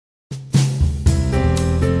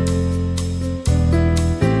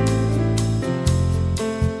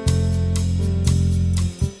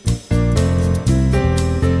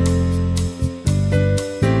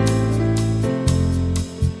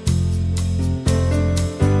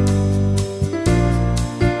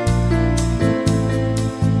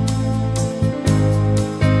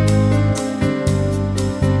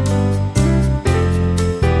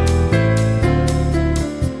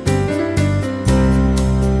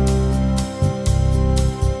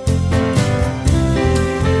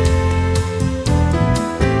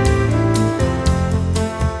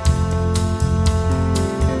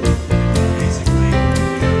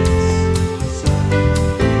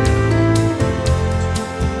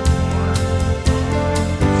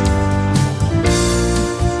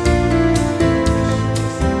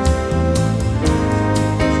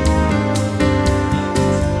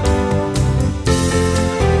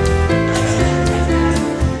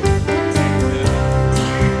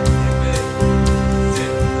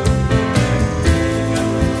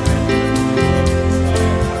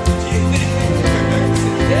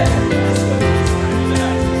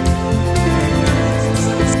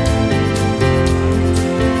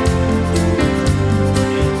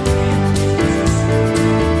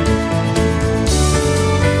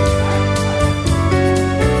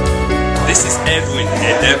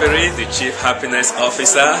Chief Happiness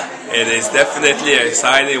Officer. It is definitely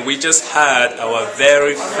exciting. We just had our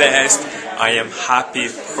very first I Am Happy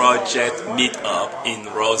project meetup in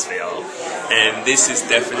Roseville, and this is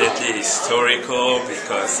definitely historical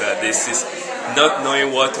because this is not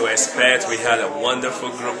knowing what to expect. We had a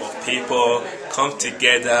wonderful group of people come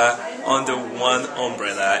together under one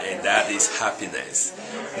umbrella, and that is happiness.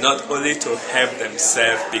 Not only to help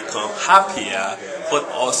themselves become happier, but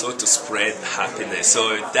also to spread happiness.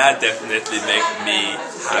 So that definitely makes me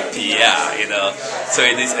happier, you know. So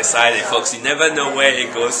it is exciting, folks. You never know where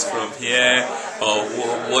it goes from here or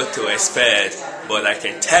what to expect. But I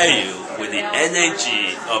can tell you, with the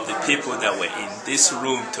energy of the people that were in this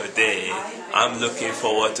room today, I'm looking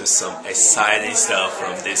forward to some exciting stuff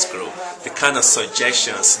from this group. The kind of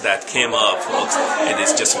suggestions that came up, folks, it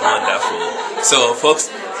is just wonderful. So,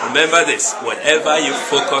 folks, remember this: whatever you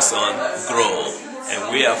focus on, grow.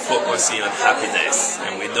 And we are focusing on happiness,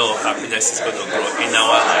 and we know happiness is going to grow in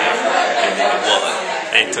our life and in the world.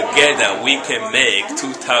 And together we can make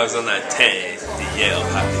 2010 the year of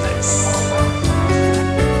happiness.